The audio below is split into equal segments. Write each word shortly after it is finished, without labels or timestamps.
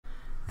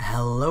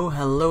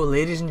Hello,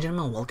 ladies and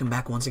gentlemen. Welcome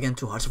back once again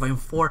to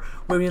HOI4.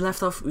 Where we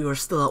left off, we were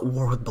still at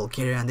war with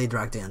Bulgaria, and they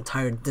dragged the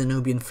entire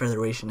Danubian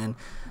Federation in.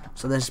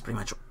 So that's pretty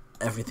much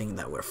everything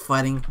that we're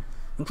fighting,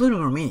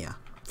 including Romania,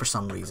 for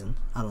some reason.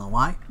 I don't know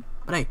why,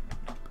 but hey.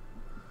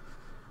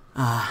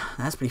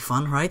 That's pretty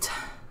fun, right?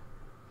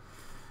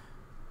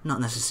 Not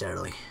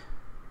necessarily,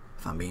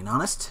 if I'm being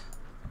honest.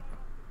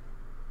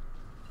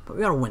 But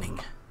we are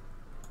winning.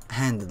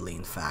 Handedly,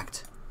 in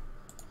fact.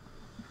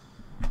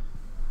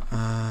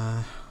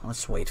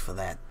 Let's wait for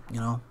that,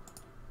 you know?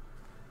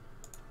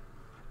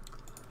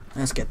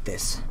 Let's get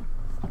this.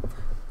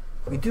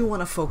 We do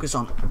want to focus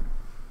on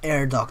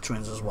air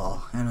doctrines as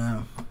well,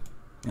 and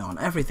you know, on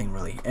everything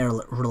really, air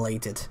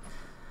related.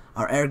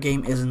 Our air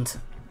game isn't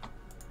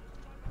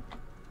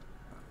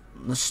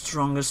the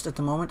strongest at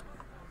the moment.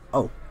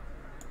 Oh,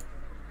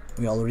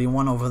 we already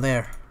won over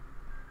there.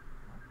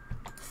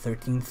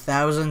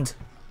 13,000.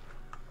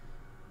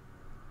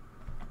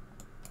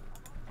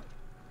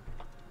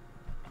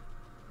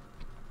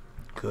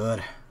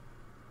 Good.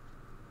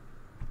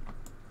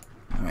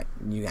 Alright,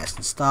 you guys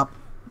can stop.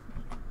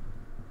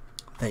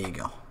 There you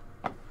go.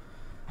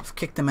 I've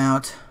kicked them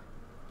out.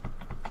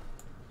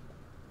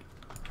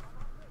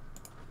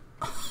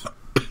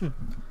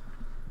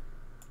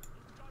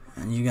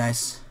 And you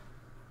guys,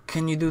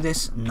 can you do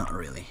this? Not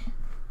really.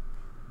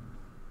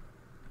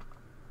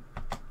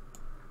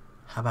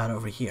 How about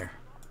over here?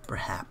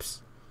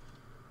 Perhaps.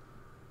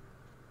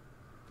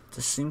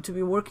 Does seem to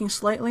be working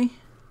slightly.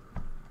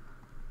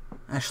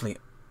 Actually,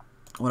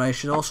 what I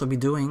should also be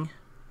doing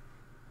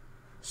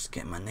is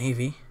get my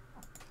navy.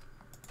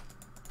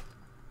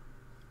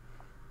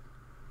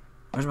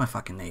 Where's my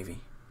fucking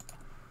navy?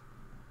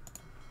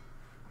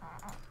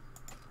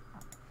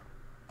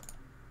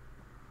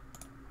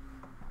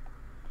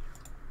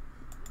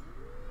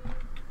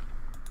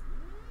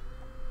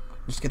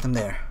 Just get them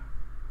there.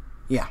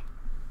 Yeah.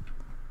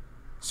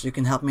 So you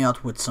can help me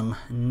out with some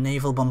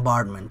naval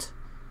bombardment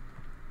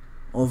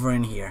over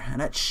in here,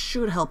 and that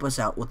should help us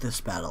out with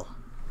this battle.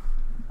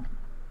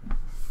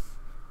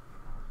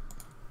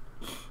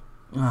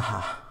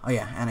 Oh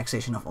yeah,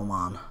 annexation of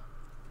Oman.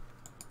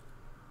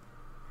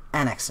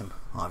 Annex him,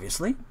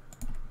 obviously.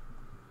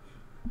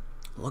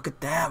 Look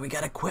at that, we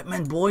got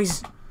equipment,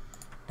 boys.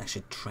 I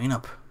should train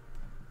up.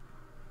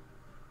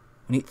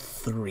 We need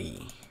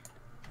 3.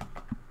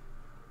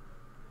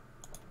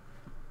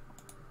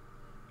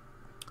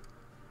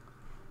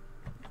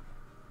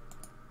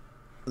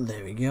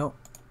 There we go.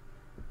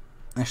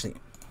 Actually,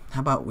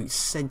 how about we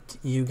set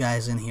you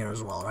guys in here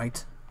as well,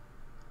 right?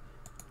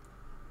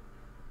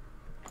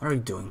 What are you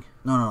doing?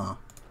 No.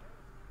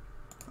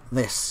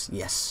 This,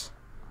 yes.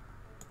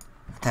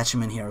 Attach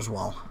him in here as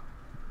well.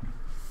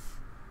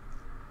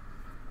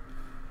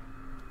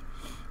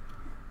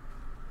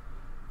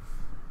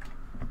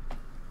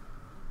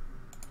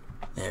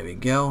 There we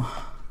go.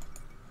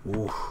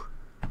 Ooh.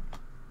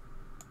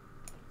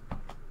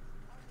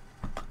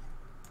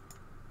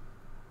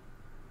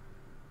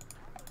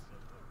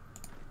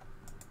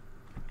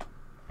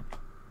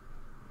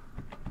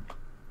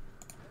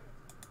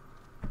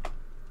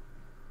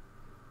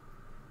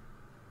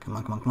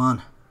 Come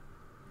on.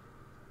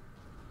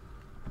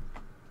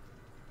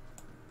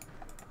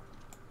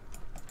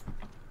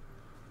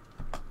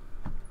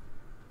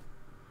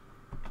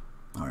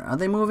 Alright, are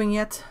they moving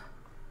yet?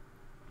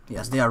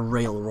 Yes, they are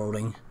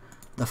railroading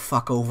the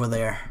fuck over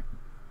there.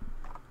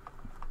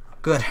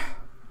 Good.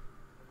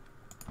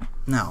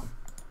 Now,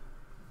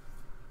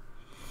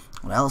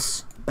 what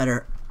else?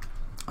 Better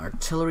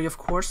artillery, of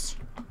course.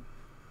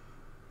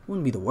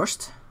 Wouldn't be the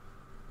worst.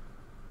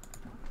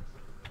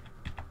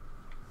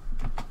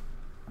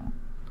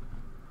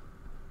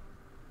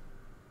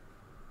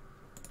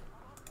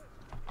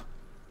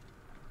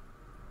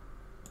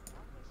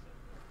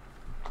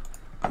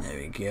 There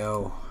we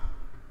go.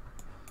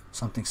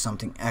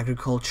 Something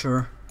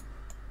agriculture.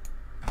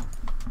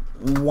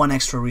 1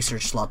 extra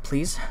research slot,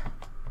 please.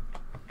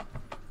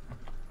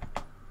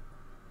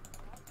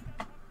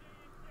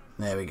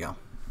 There we go.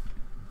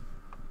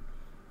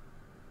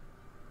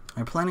 Are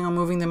you planning on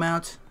moving them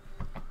out?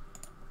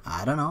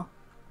 I don't know.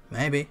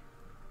 Maybe.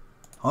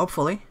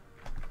 Hopefully.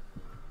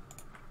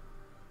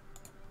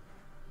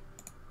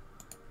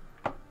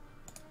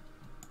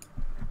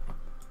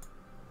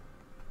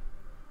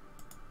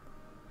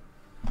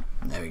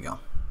 There we go.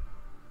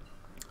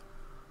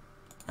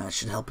 That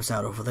should help us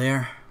out over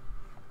there.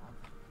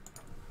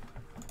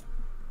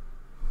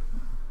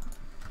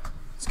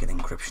 Let's get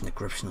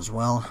decryption as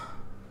well.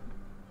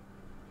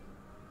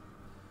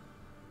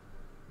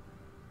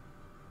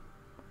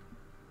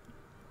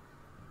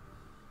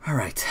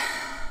 Alright.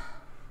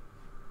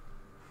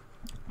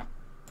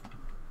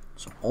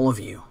 So all of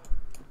you,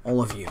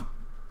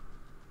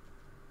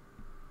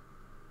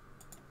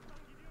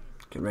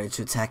 get ready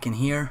to attack in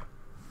here.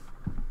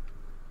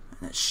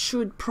 That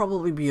should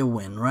probably be a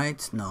win,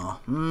 right? No.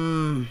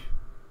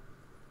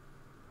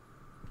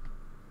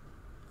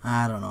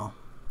 I don't know.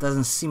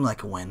 Doesn't seem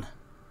like a win.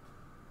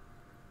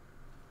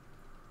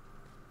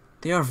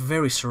 They are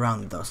very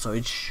surrounded though, so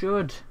it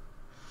should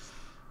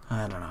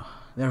I don't know.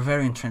 They're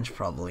very entrenched,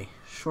 probably.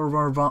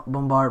 Shore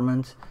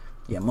bombardment.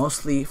 Yeah,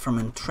 mostly from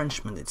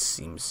entrenchment, it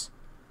seems.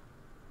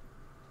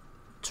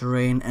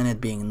 Terrain, and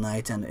it being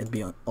night, and it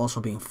also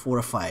being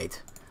fortified.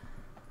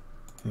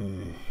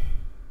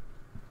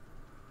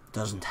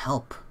 Doesn't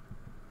help.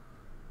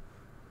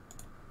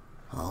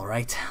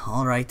 Alright,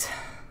 alright.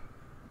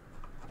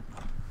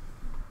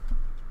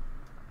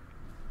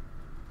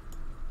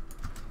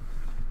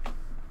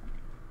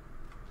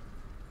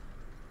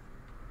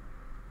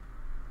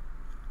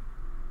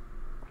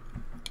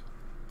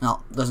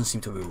 No, doesn't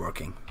seem to be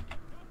working.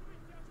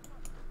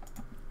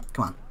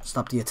 Come on,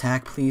 stop the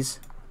attack, please.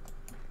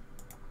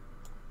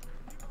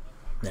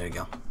 There we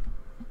go.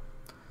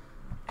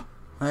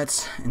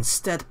 Let's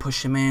instead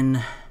push him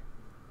in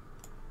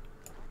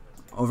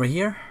over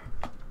here.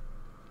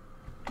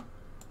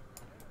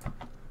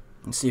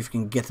 And see if we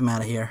can get him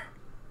out of here.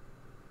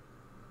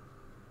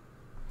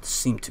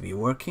 Seem to be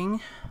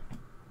working.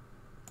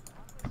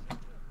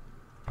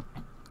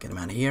 Get him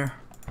out of here.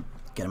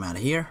 Get him out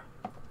of here.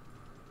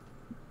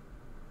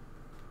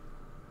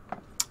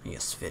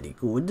 Yes, very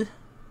good.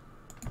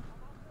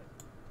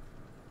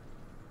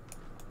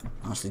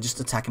 Honestly, just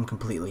attack him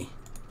completely.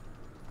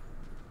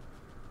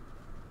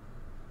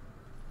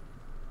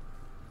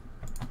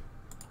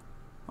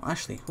 Well,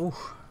 actually, ooh.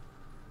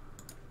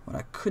 What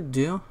I could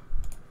do...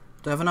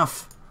 Do I have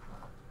enough?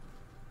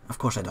 Of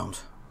course I don't.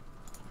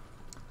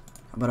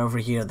 How about over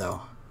here,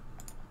 though?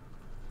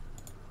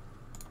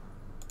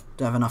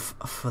 Do I have enough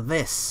for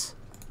this?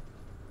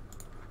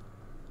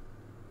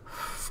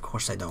 Of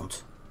course I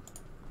don't.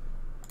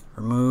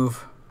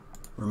 Remove.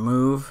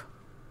 Remove.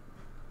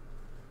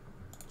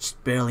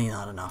 Just barely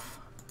not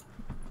enough.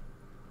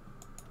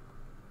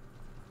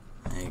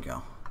 There you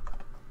go.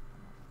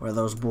 Where are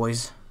those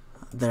boys?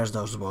 There's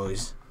those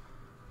boys.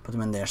 Put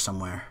them in there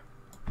somewhere.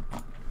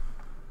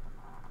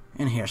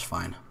 In here's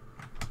fine.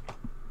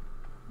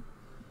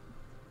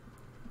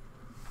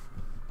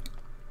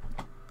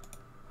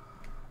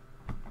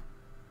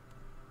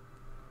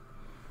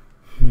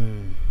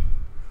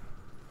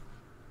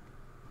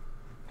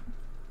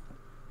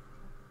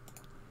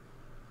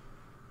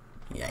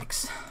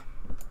 Yikes.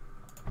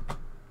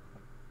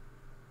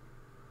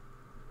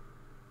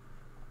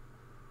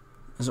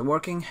 Is it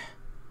working?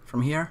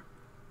 From here?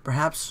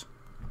 Perhaps?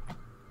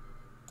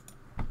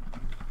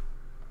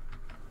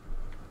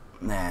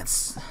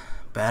 That's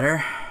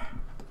better.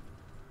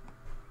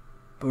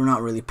 But we're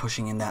not really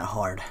pushing in that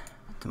hard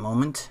at the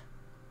moment.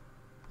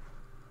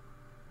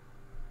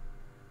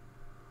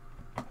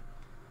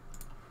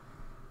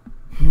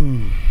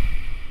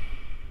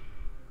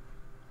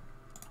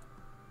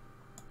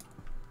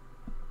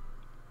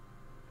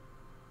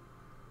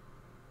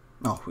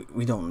 No,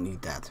 we don't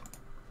need that.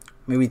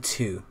 Maybe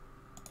 2.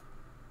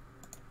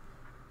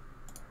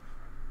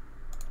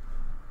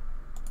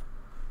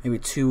 Maybe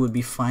 2 would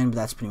be fine, but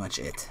that's pretty much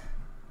it.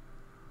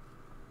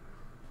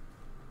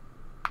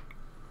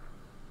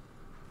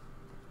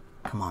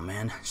 Come on,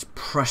 man. Just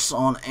press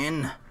on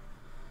in.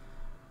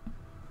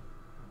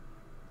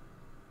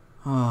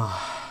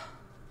 Oh.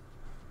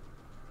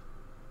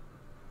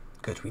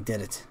 Good, we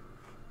did it.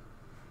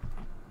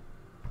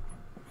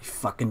 We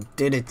fucking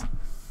did it.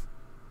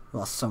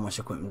 Lost so much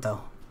equipment,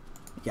 though.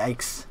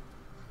 Yikes.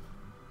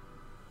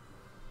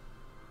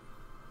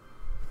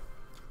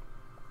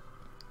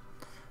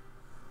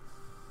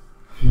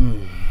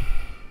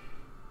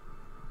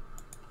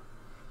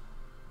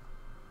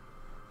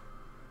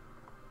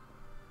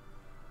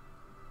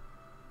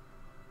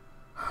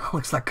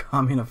 Looks like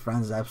Commune of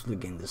France is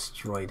absolutely getting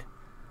destroyed.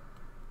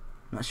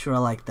 Not sure I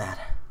like that.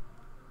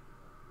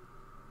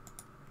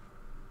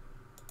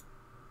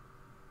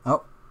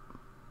 Oh.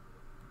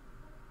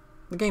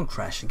 The game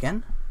crashed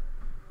again.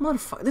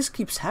 Motherfucker, this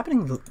keeps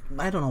happening.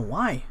 I don't know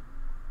why.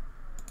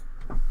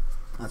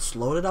 Let's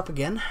load it up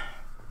again.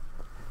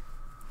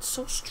 It's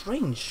so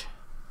strange.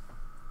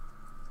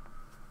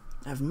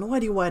 I have no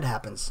idea why it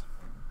happens.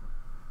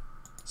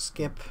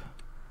 Skip.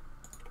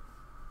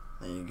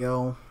 There you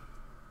go.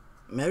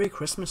 Merry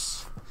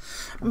Christmas.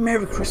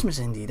 Merry Christmas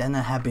indeed, and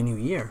a Happy New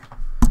Year.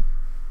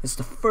 It's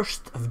the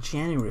 1st of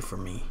January for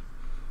me.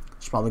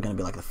 It's probably gonna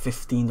be like the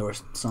 15th or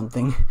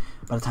something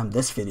by the time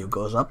this video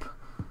goes up.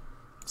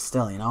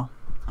 Still, you know,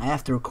 I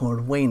have to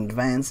record way in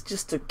advance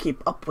just to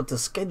keep up with the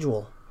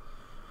schedule.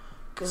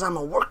 Cause I'm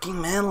a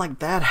working man like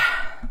that.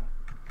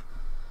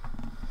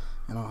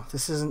 You know,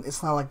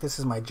 it's not like this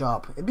is my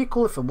job. It'd be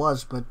cool if it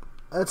was, but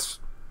let's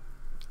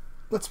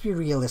be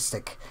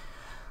realistic.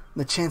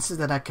 The chances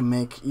that I can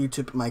make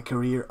YouTube my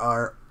career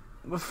are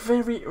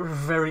very,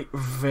 very,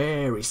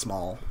 very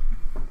small.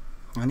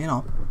 And, you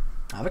know,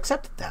 I've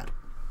accepted that.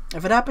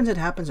 If it happens, it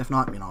happens. If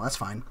not, you know, that's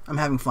fine. I'm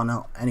having fun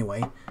now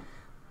anyway.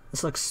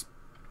 This looks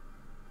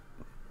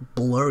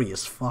blurry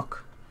as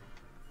fuck.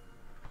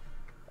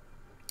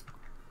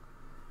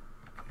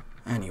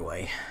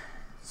 Anyway,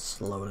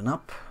 it's loading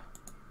up.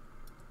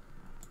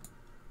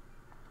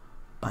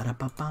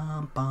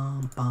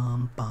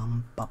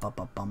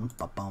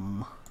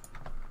 Ba-da-ba-bum-bum-bum-bum-bum-bum-bum.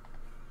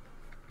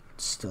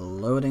 Still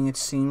loading, it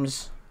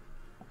seems.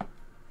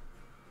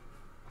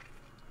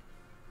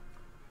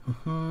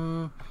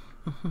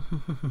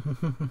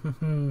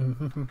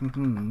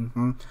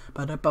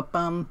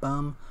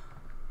 Ba-da-ba-bum-bum.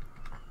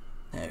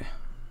 There.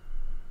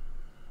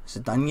 Is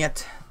it done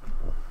yet?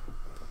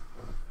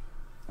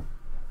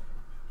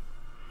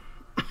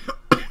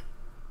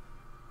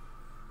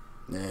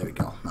 There we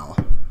go. Now,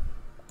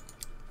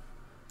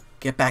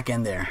 get back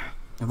in there.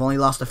 I've only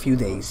lost a few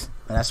days,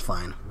 but that's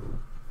fine.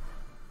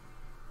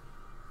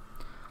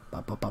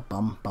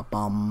 Ba-ba-ba-bum,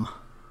 ba-bum.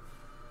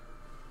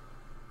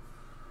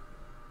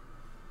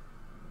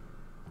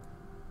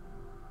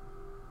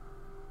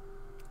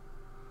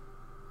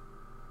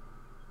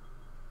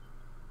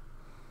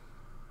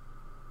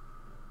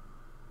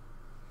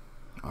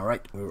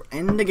 Alright, we're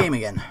in the game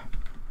again.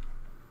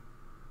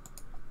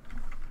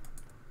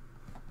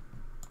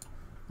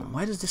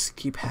 Why does this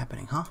keep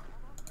happening, huh?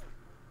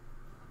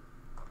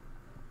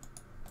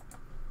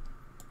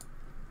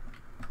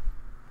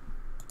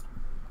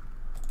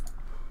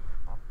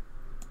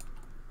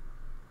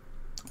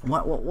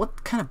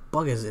 What kind of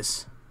bug is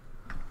this?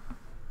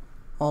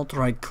 Alt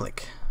right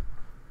click.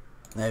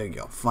 There we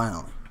go,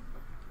 finally.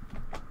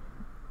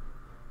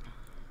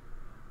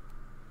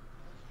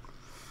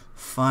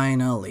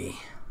 Finally.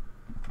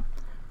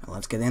 Well,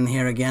 let's get in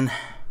here again.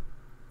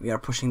 We are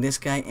pushing this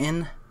guy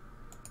in.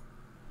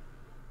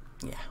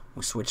 Yeah,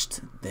 we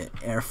switched the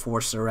Air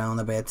Force around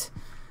a bit.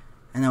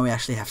 And now we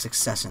actually have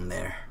success in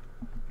there.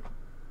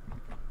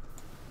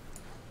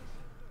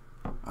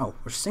 Oh,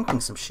 we're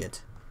sinking some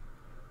shit.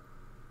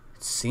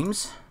 It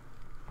seems.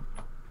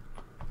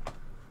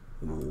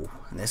 Ooh,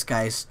 and this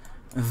guy's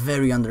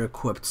very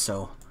under-equipped,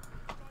 so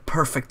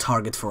perfect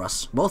target for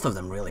us. Both of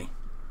them, really.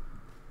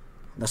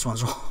 This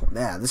one's,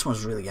 yeah, this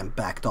one's really getting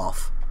backed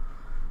off.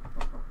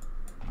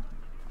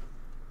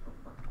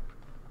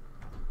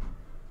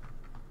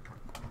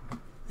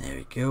 There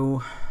we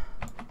go.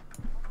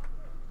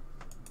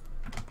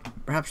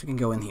 Perhaps we can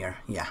go in here.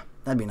 Yeah,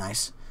 that'd be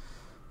nice.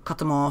 Cut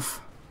them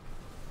off.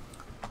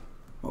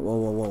 Whoa, whoa,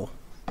 whoa,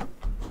 whoa.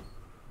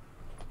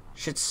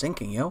 Shit's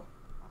sinking, yo.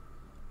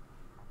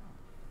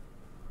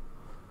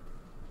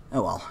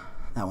 Oh well,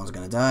 that one's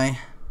gonna die.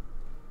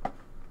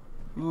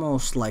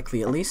 Most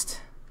likely, at least.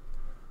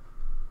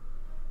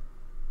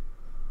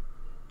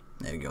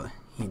 There we go.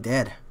 He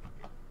dead.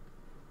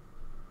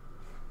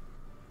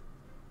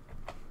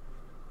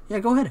 Yeah,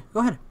 go ahead. Go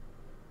ahead.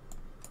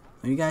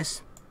 Are you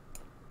guys?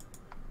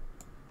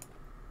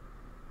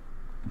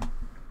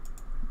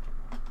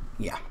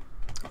 Yeah.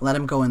 Let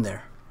him go in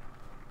there.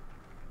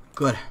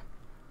 Good.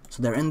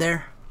 So they're in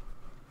there.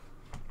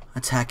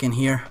 Attack in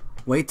here.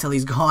 Wait till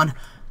he's gone.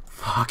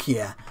 Fuck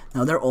yeah.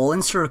 Now they're all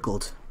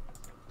encircled.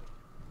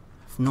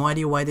 I have no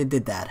idea why they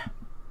did that.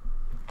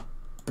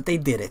 But they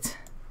did it.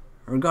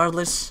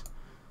 Regardless,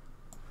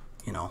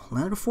 you know,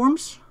 land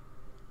reforms?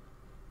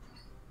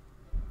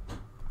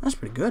 That's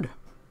pretty good.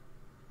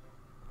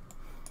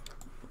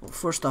 Well,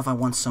 first off, I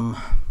want some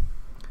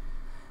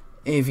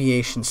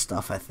aviation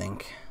stuff, I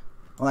think.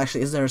 Well,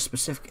 actually, is there a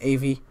specific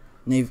aviation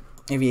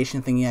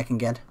thingy I can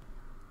get?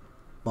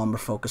 Bomber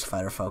focus,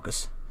 fighter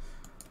focus.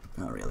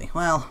 Not really.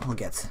 Well, we'll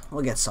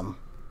get some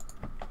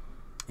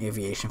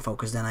aviation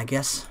focus then, I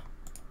guess.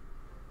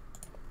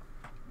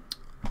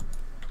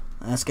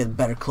 Let's get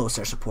better close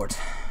air support.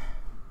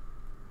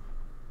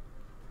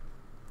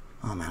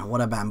 Oh man, what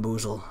a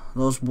bamboozle.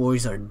 Those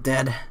boys are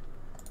dead.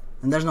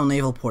 And there's no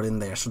naval port in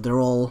there, so they're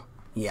all,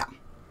 yeah,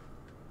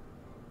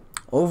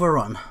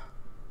 overrun.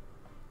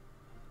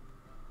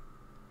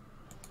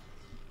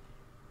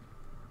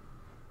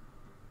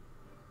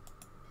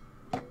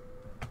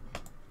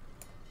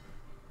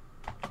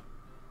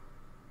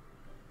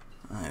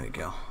 There we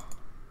go.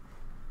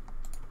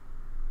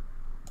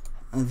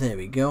 And there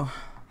we go.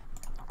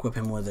 Equip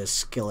him with his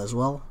skill as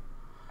well.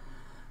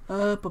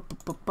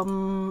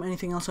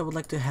 Anything else I would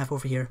like to have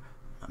over here?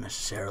 Not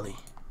necessarily.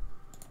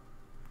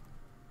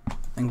 I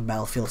think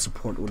battlefield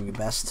support would be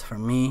best for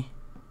me.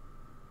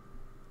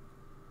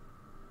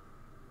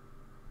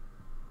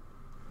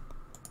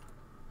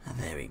 And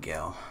there we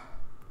go.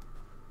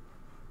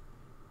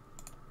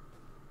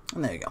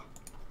 And there we go.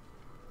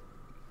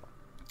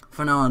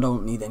 For now, I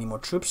don't need any more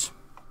troops.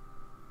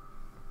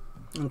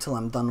 Until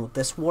I'm done with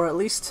this war, at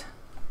least.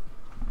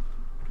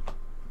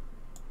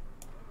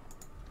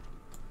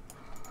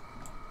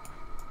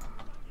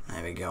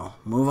 There we go.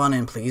 Move on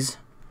in, please.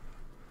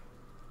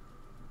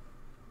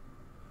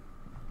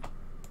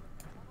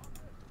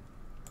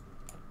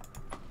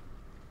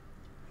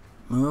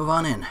 Move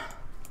on in.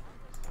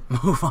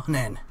 Move on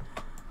in.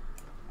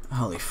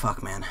 Holy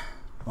fuck, man.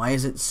 Why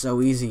is it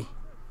so easy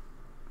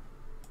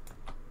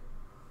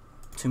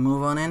to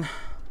move on in?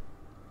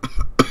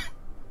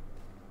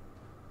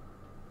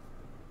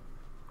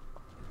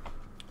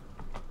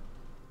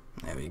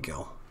 There we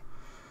go.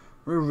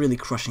 We're really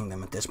crushing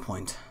them at this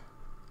point.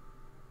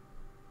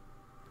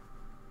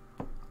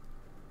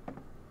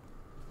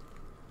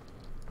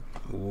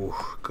 Ooh,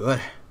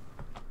 good.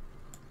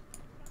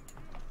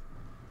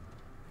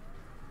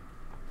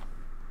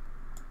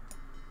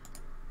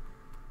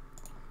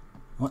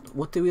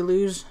 What did we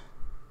lose?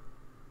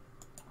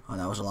 Oh,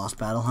 that was a lost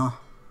battle, huh?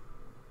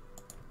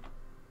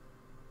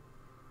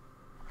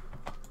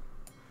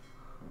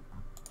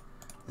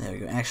 There we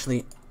go.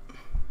 Actually,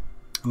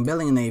 I'm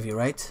building a navy,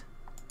 right?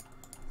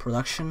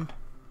 Production.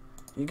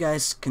 You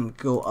guys can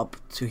go up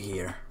to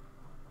here.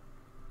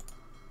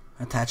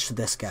 Attached to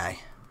this guy.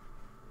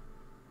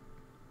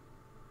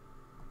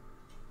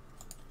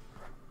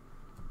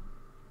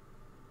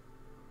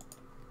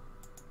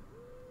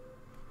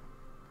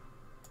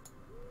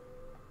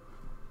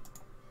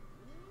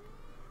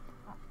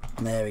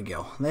 There we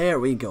go. There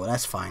we go.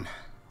 That's fine.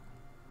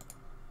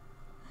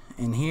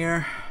 In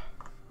here.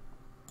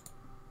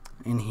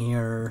 In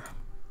here.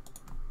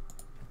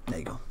 There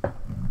you go.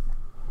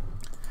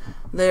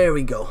 There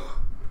we go.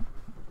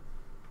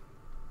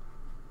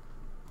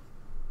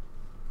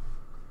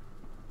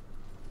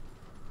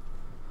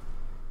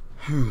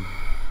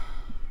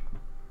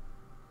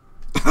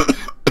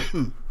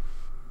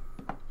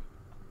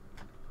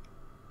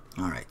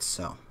 Alright,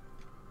 so.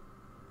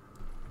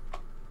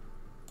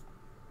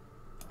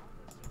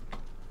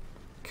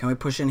 Can we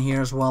push in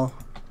here as well?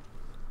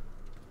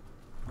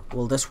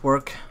 Will this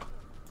work?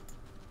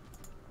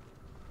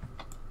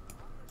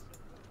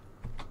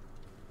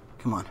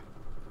 Come on.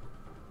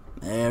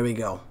 There we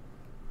go.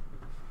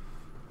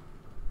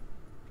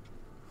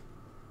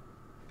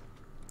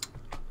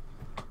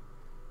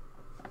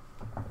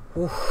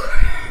 Oof.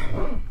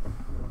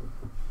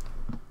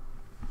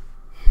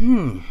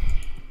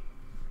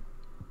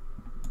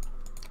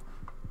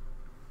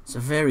 It's a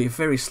very,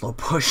 very slow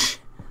push.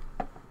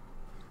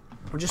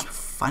 We're just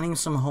finding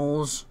some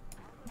holes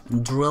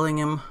and drilling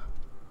them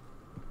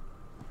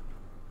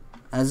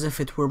as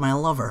if it were my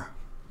lover.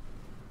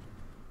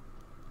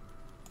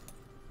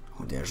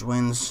 Oh, there's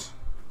winds.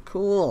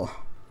 Cool.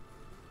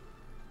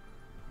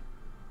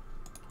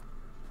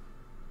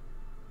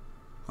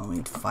 Oh, we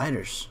need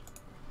fighters.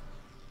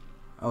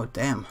 Oh,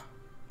 damn.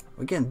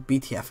 We're getting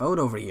BTFO'd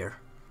over here.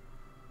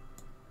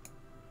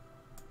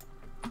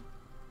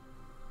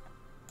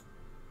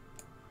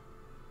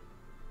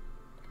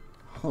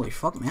 Holy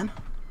fuck, man.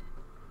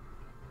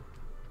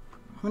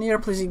 How many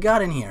airplanes you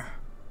got in here?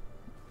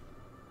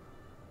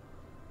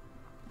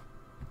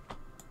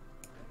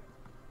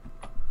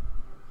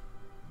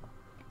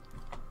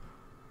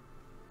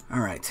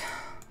 Alright.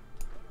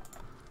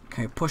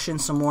 Can we push in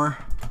some more?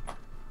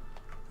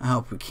 I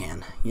hope we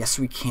can. Yes,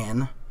 we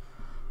can.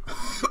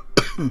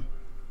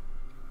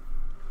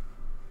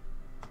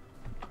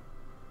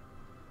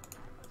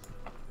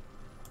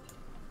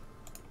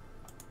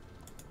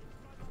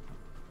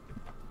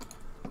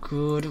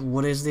 Good.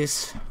 What is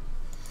this?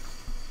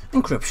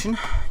 Encryption.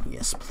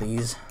 Yes,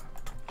 please.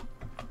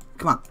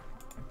 Come on.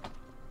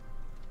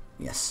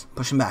 Yes.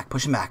 Push him back.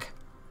 Push him back.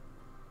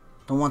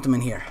 Don't want them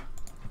in here.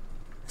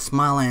 It's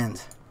my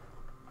land.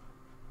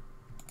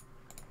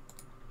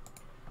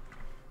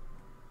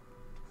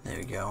 There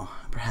we go.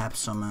 Perhaps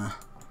some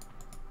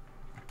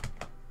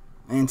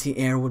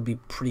anti-air would be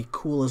pretty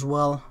cool as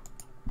well.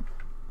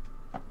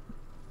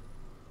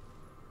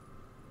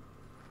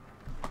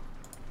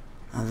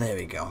 There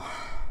we go.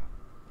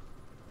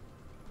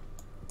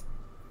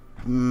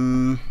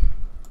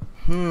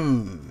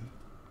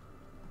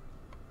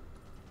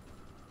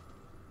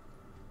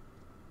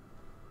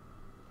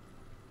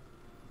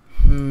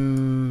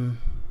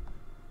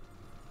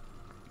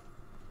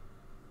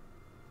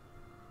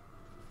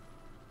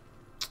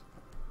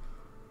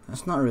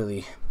 That's not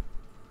really...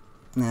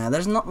 Nah,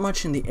 there's not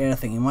much in the air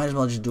thing. You might as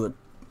well just do it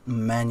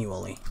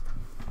manually.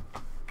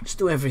 Just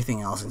do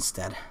everything else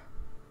instead.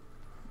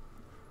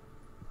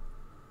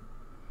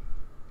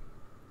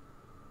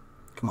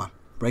 Come on.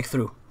 Break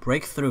through.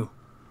 Break through.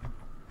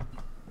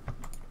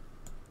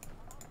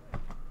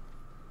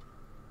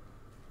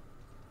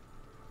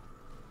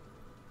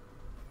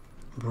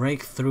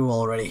 Break through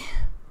already.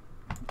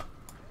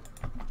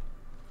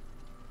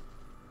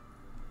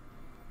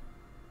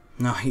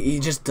 No, he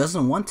just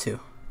doesn't want to.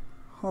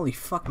 Holy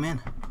fuck,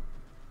 man.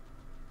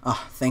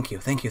 Ah, thank you,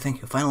 thank you,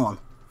 thank you. Final one.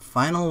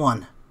 Final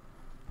one.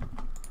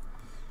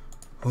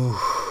 Ooh.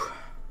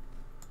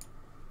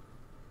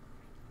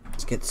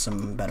 Let's get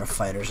some better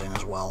fighters in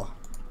as well.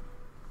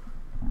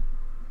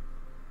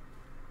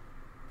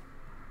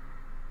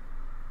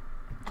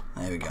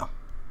 There we go.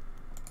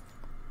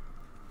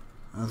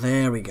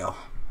 There we go.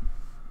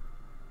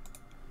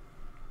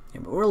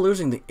 Yeah, but we're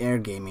losing the air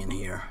game in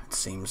here, it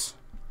seems.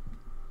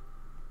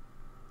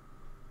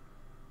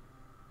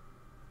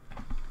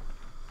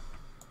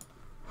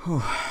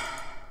 Whew.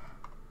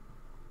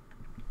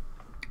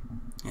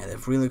 Yeah,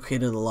 they've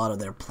relocated a lot of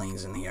their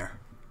planes in here.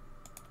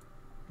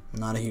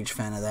 Not a huge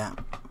fan of that.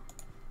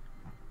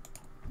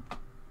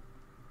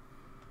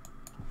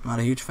 Not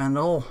a huge fan at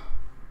all.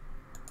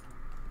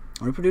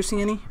 Are we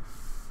producing any?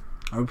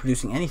 Are we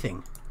producing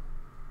anything?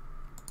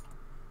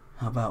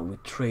 How about we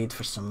trade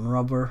for some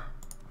rubber?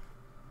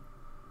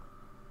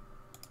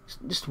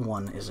 Just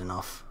one is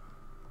enough.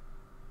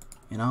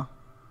 You know?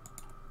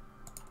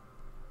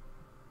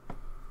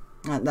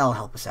 That'll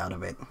help us out a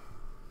bit.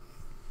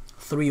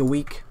 3 a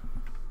week.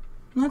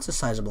 That's a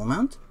sizable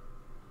amount.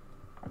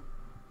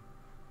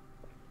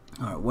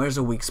 Alright, where's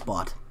a weak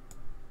spot?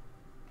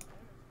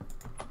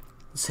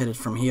 Let's hit it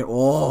from here.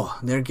 Oh,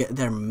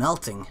 they're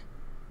melting.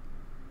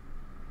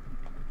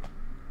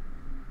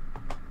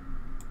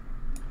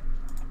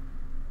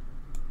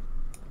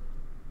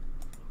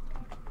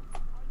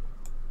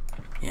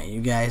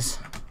 you guys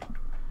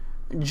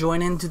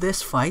join into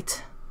this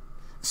fight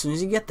as soon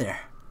as you get there.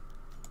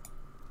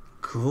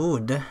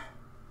 Good.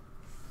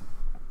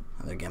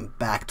 They're getting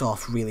backed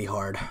off really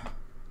hard.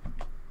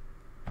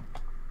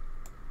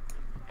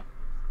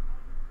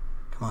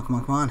 Come on, come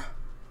on, come on.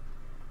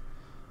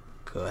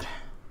 Good.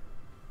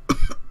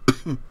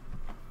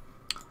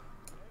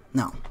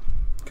 Now,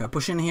 can I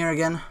push in here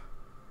again?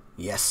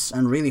 Yes,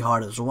 and really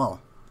hard as well.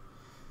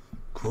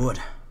 Good.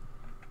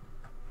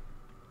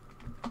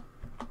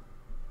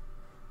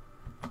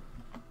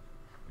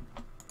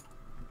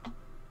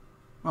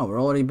 Oh,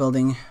 we're already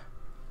building.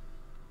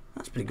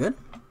 That's pretty good.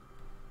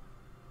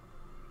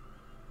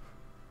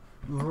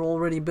 We're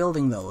already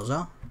building those,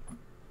 huh?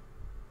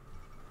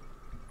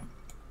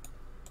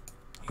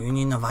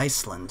 Union of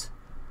Iceland.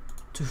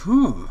 To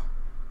whom?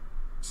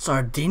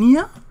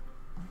 Sardinia?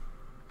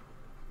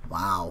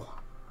 Wow.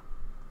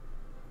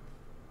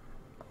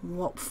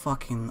 What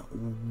fucking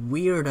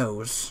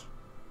weirdos.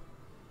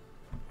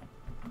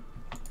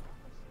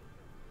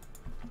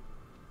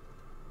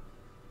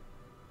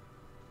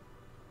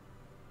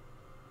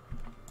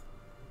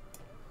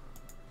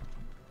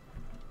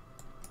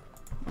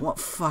 What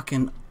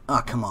fucking...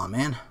 Oh, come on,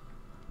 man.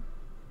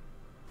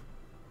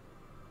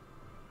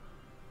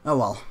 Oh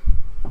well.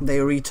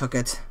 They retook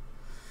it.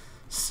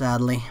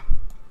 Sadly.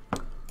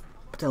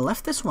 But they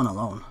left this one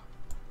alone.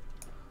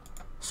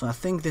 So I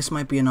think this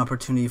might be an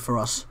opportunity for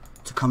us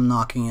to come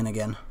knocking in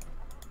again.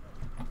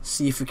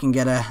 See if we can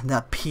get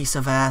that piece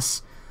of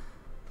ass.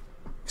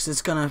 Because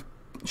it's gonna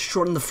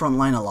shorten the front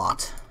line a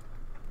lot.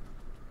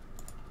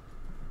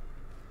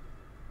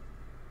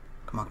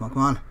 Come on, come on,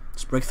 come on.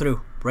 Let's break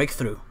through. Break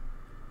through.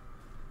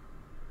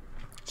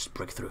 Just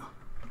break through.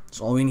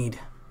 That's all we need.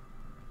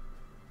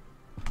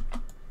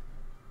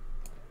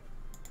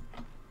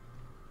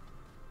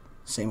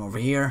 Same over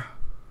here.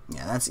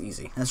 Yeah, that's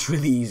easy. That's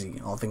really easy,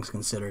 all things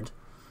considered.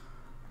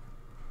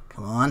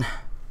 Come on.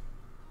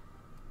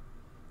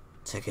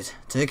 Take it.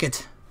 Take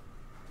it.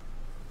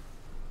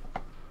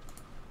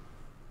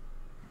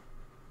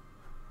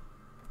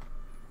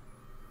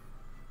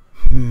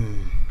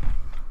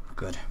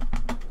 Good.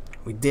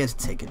 We did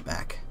take it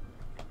back.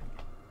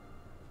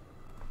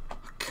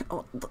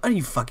 Oh, are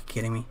you fucking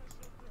kidding me?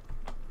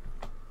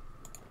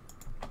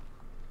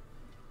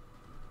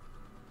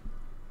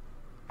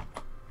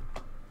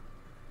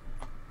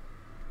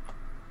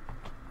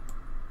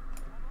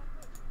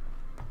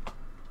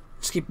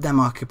 Just keep them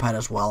occupied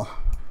as well.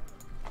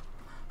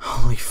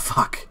 Holy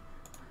fuck.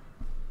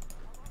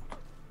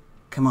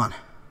 Come on.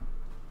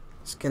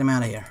 Let's get him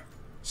out of here.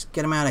 Just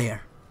get him out of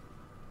here.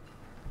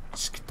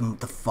 Just get them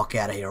the fuck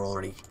out of here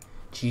already.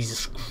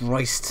 Jesus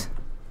Christ.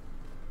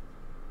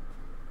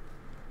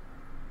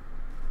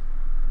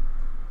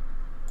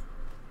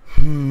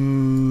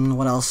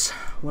 What else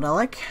would I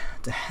like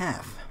to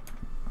have?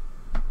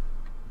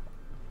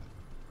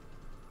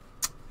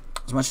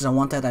 As much as I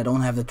want that, I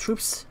don't have the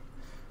troops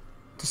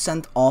to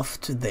send off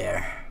to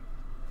there.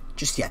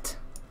 Just yet.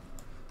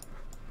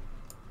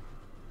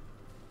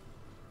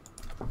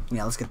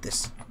 Yeah, let's get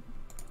this.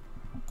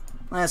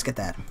 Let's get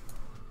that.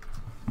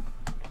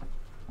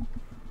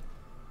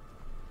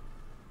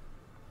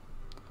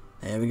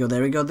 There we go,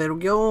 there we go, there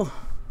we go.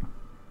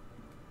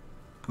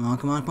 Come on,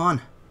 come on, come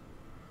on.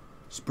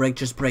 Just break,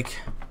 just break.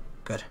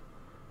 Good.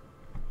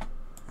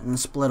 And then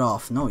split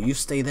off. No, you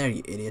stay there,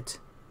 you idiot.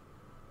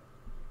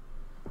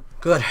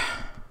 Good.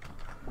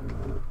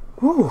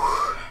 Whew.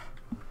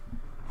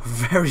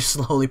 Very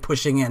slowly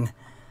pushing in.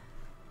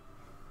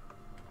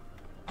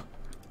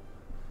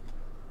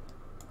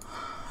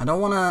 I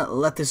don't want to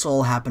let this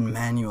all happen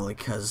manually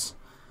because,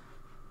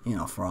 you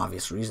know, for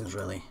obvious reasons,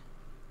 really.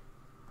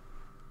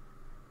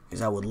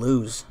 Because I would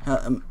lose.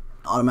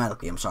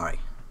 Automatically, I'm sorry.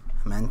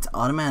 I meant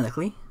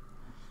automatically.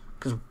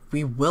 Because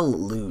we will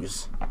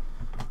lose.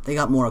 They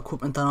got more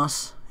equipment than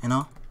us, you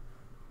know?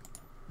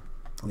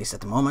 At least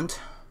at the moment.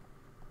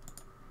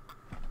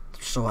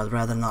 So I'd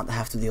rather not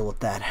have to deal with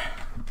that.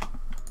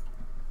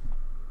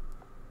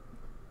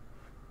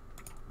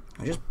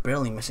 I'm just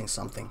barely missing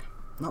something.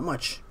 Not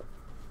much.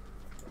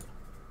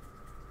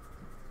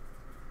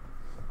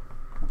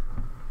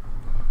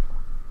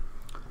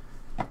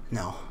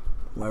 Now,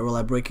 where will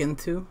I break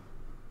into?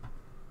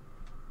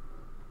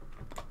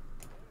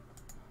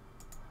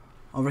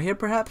 Over here,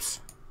 perhaps?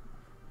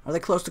 Are they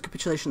close to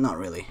capitulation? Not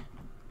really.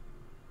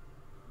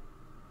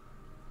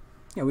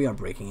 Yeah, we are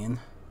breaking in.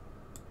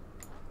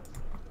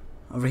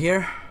 Over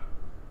here?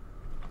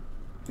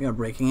 We are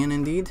breaking in,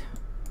 indeed.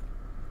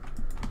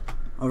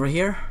 Over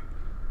here?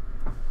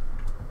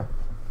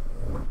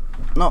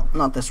 No,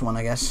 not this one,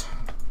 I guess.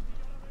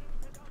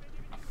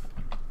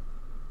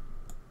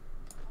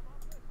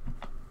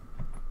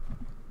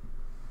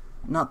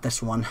 Not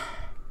this one.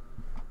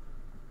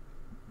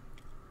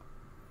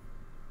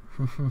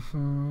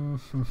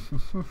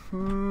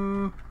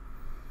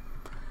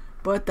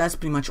 But that's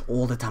pretty much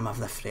all the time I've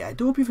left today. I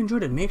do hope you've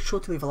enjoyed it. Make sure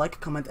to leave a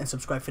like, comment, and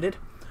subscribe if you did.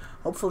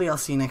 Hopefully I'll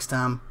see you next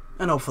time,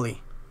 and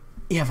hopefully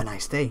you have a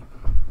nice day.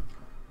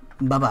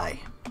 Bye bye.